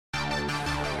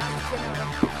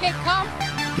Okay, come.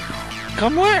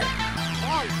 Come where?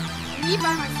 Oh, me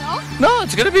by myself? No,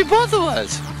 it's gonna be both of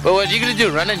us. But what are you gonna do?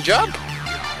 Run and jump?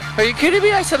 Are you kidding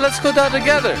me? I said let's go down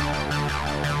together.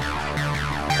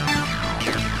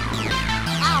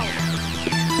 Ow.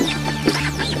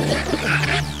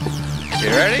 You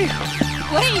ready?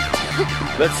 Wait.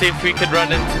 Let's see if we can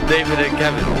run into David and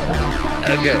Kevin.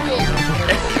 Okay.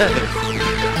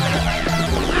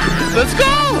 Let's go!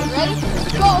 Ready?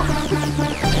 Go!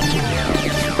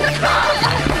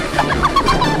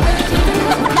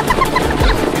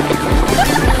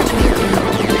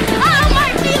 Oh, my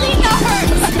feeling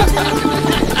hurts!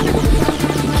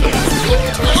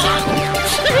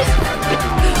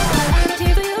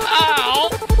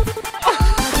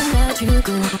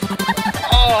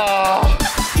 Oh!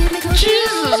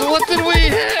 Jesus, what did we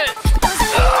hit?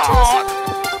 Oh!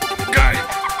 God.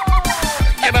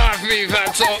 Get off me,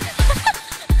 Fatso!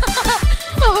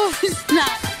 Oh, it's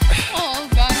not. Oh,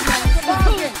 God.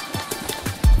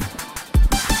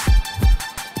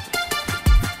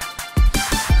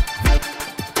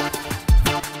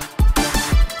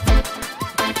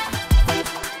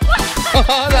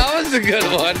 Oh, that was a good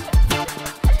one.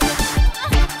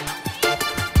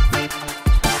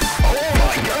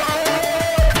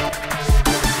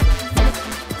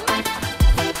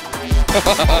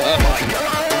 Oh my God.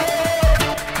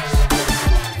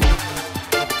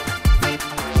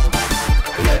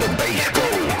 Let the bass go.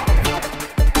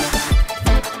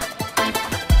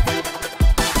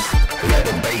 Let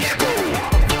the bass go.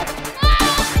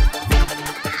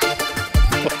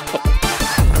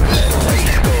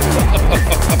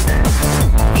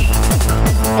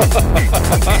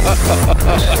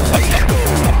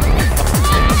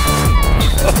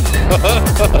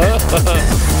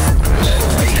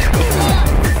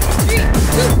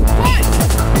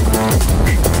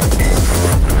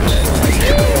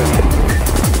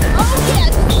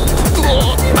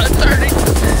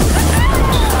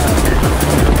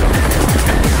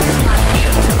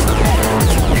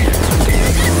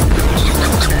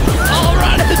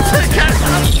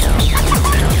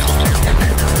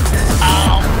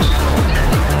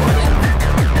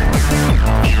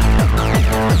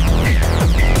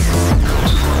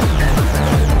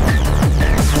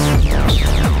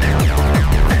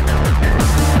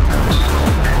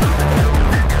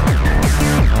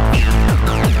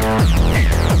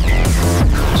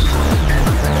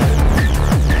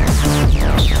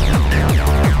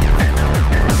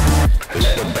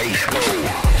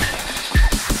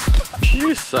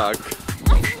 You suck.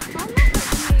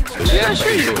 Yeah,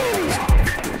 sure you do.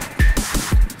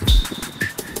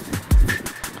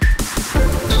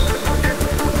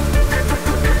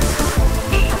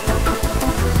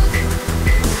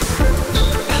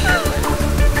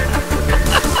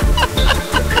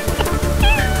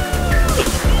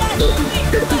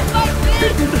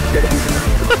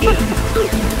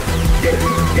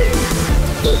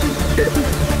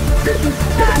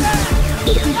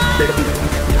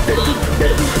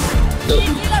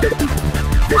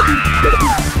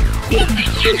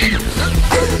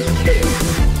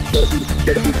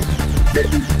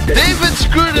 David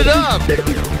screwed it up.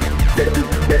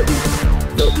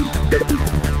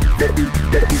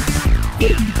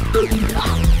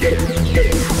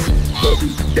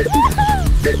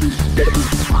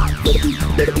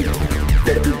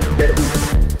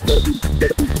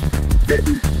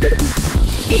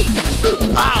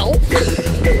 Ow!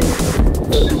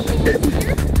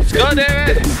 Let's go,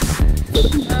 David.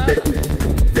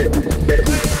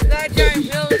 That giant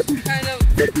hill is kind of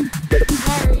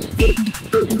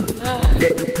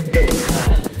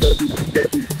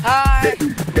Hi.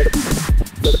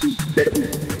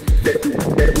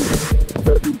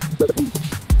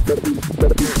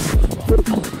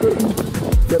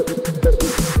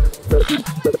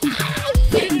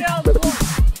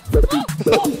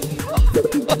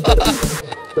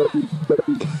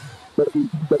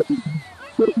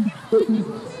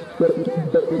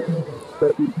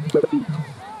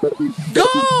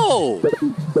 Go!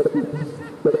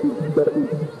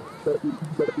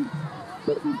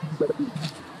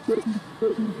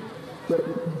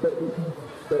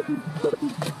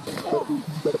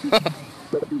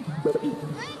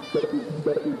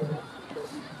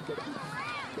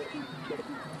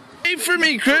 Wait for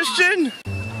me, Christian.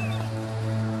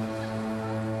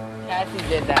 Kathy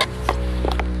did that.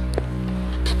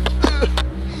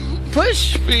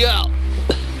 Push me out.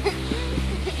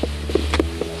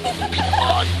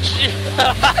 Oh,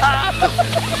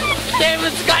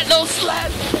 David's got no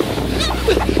sled.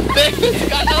 David's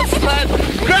got no sled.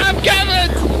 Grab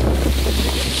Kevin.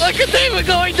 Look at David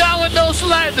going down with no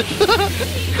sled.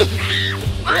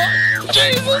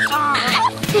 Jesus!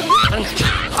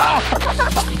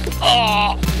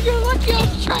 Oh! You're lucky I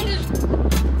was trying to.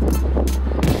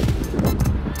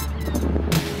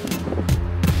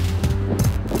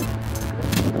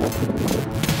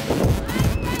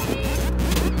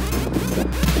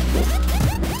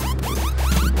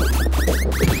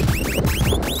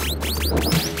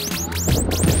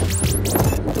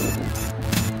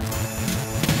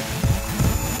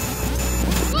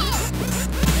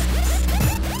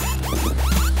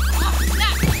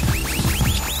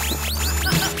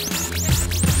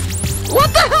 What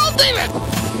the hell, David?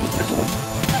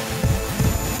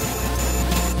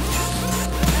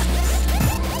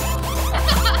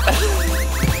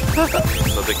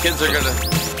 So the kids are gonna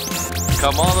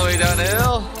come all the way down the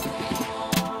hill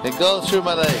and go through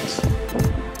my legs.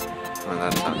 Oh,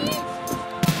 that's not good.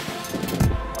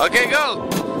 Okay, go.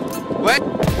 Wait.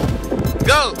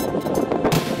 Go.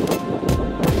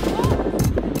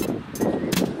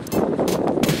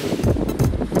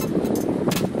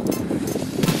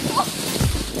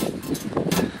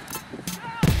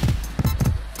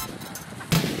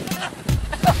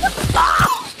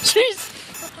 Jeez.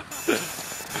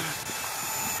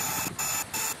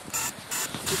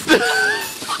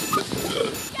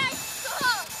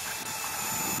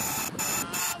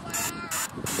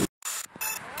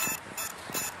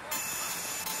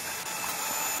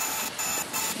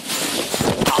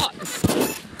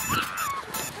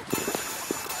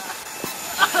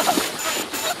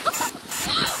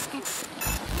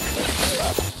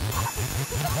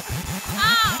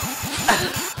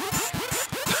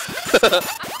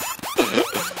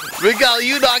 Miguel,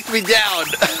 you knocked me down.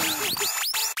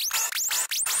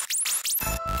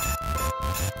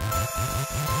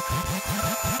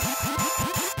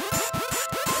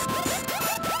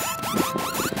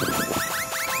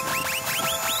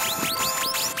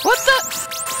 What the?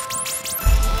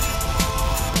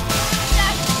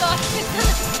 That sucks.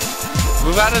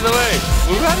 Move out of the way.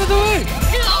 Move out of the way.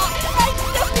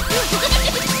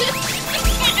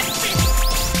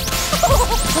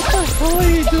 What the hell are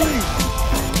you doing?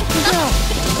 Miguel,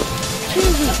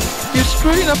 Jesus, you're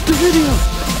screwing up the video.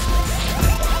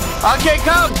 Okay,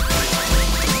 come.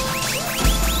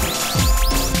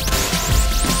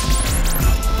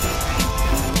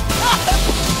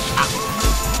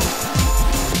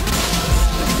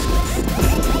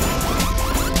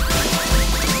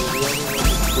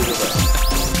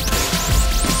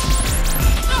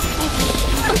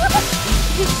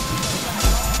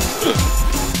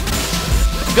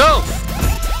 Go!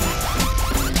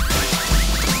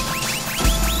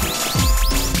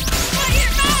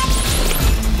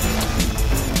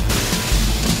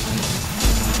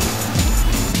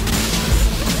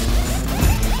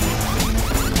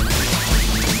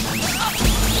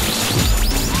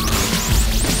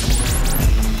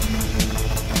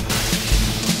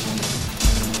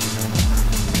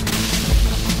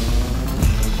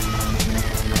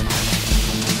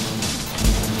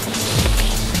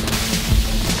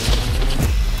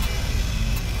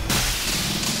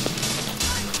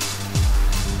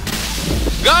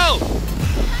 Go!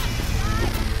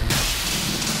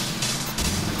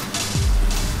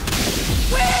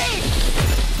 Wait!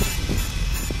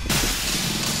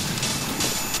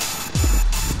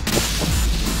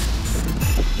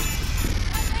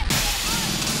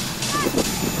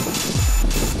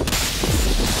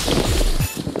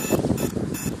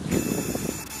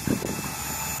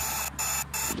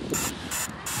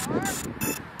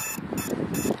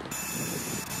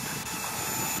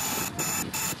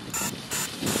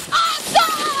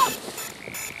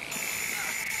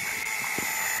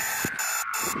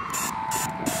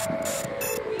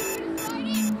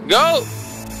 Go!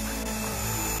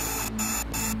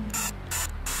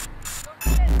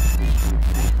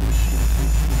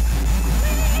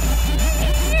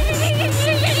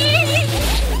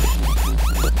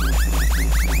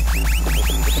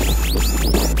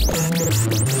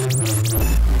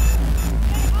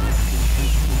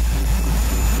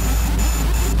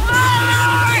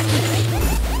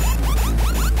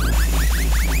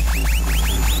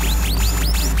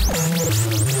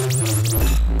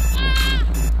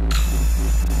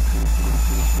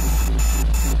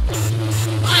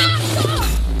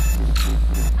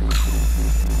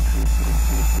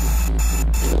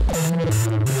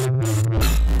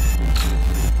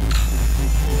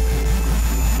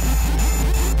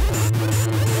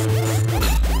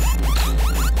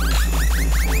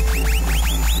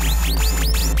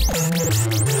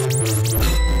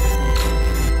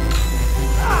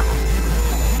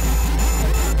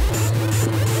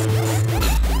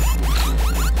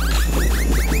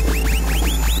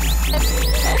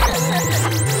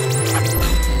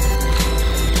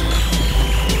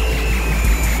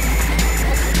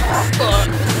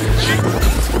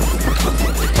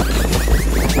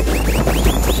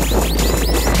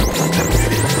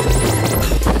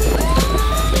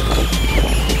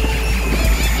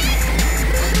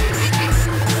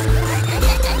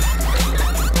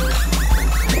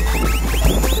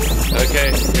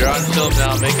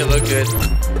 Make it look good.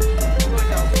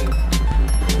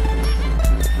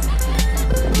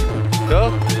 Go.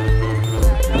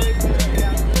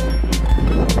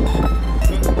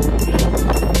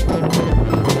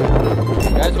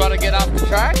 You guys want to get off the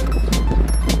track?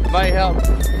 Might help.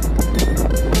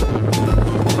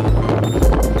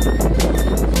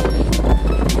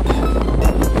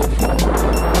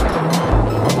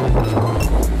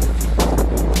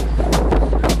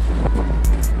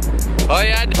 Oh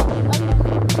yeah.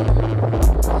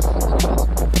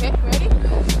 Okay, ready?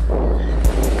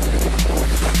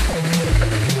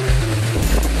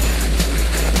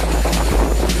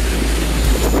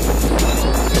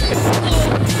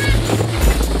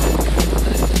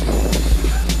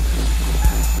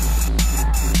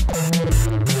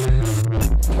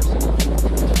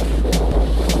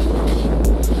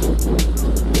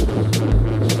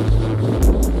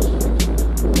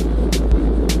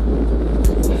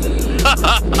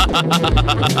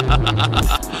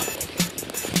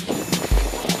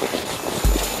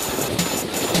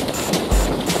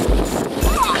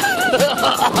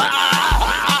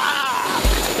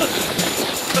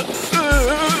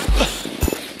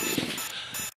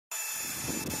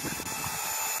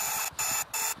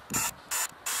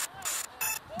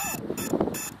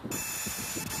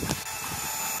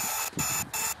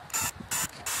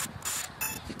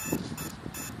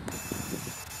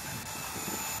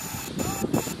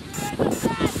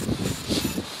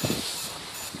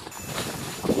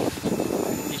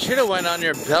 You should have went on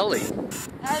your belly.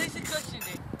 At least it cushioned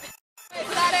it. Is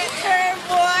that it, turn,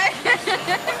 boy?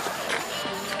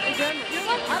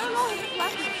 I don't know. He's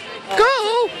laughing. Go!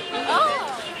 Oh.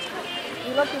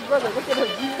 You like his brother. Look at him.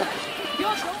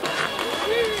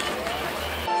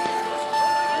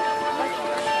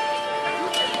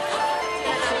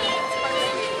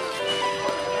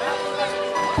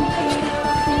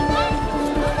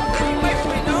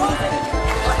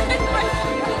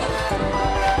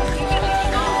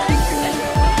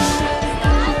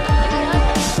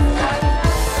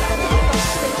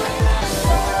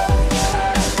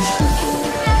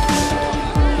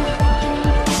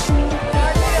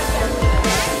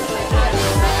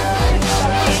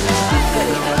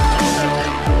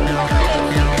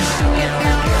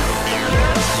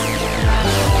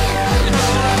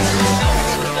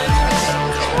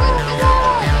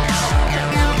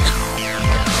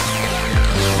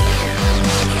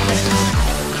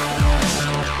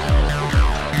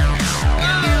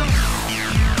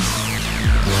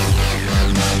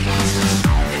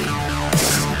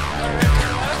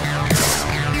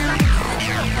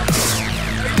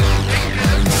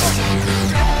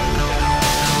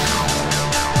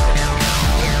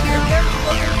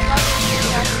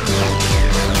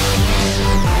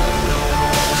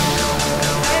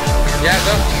 Yeah,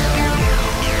 go.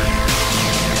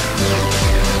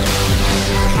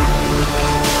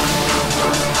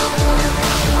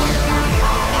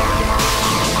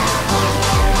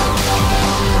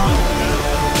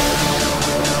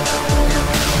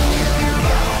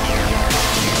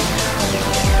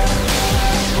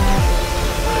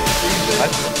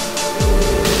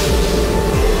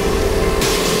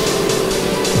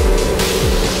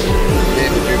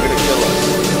 David, you're gonna kill us.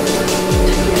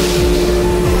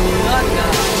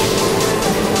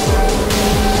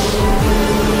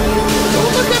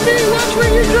 Don't look at me, watch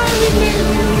where you're driving me.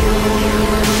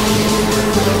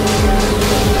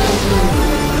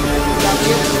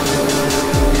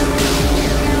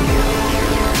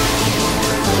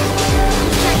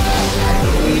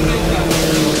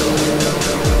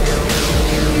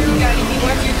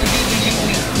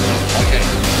 Okay.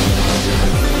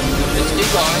 Just keep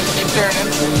going, keep turning.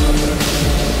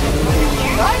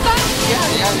 Yeah.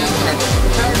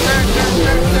 Turn.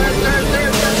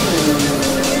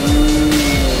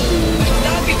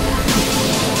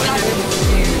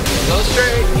 Go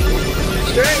straight.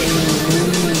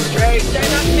 Straight. They're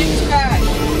not mixed crash.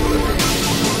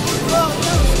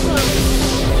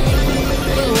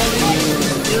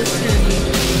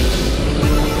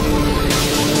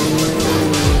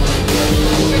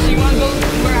 You want to go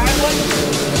where I was?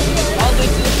 All the way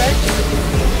to the bench?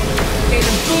 Okay,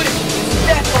 then boot it.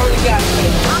 Step on the gas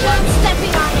pedal. I'm not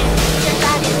stepping on it. Your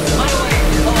dad is. My way.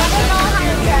 I don't know how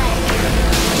to drive.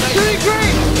 Doing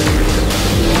great.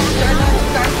 Try not to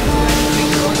crash into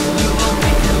anything. You will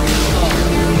make it.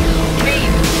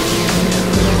 Maybe.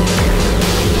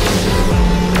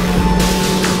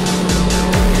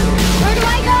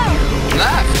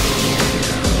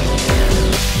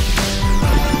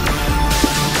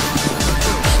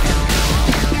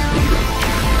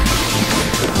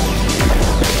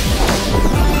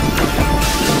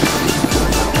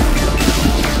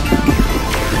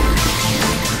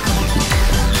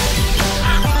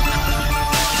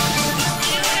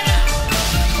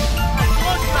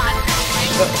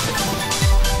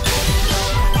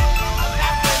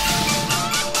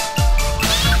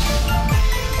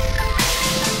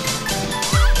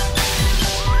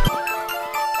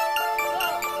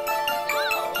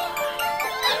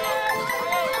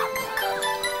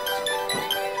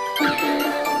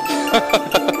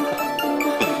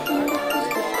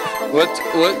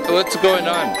 What's going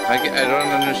on? I don't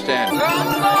understand. We're all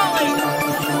falling!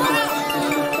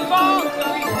 Fall!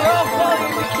 We're all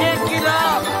falling! We can't get up!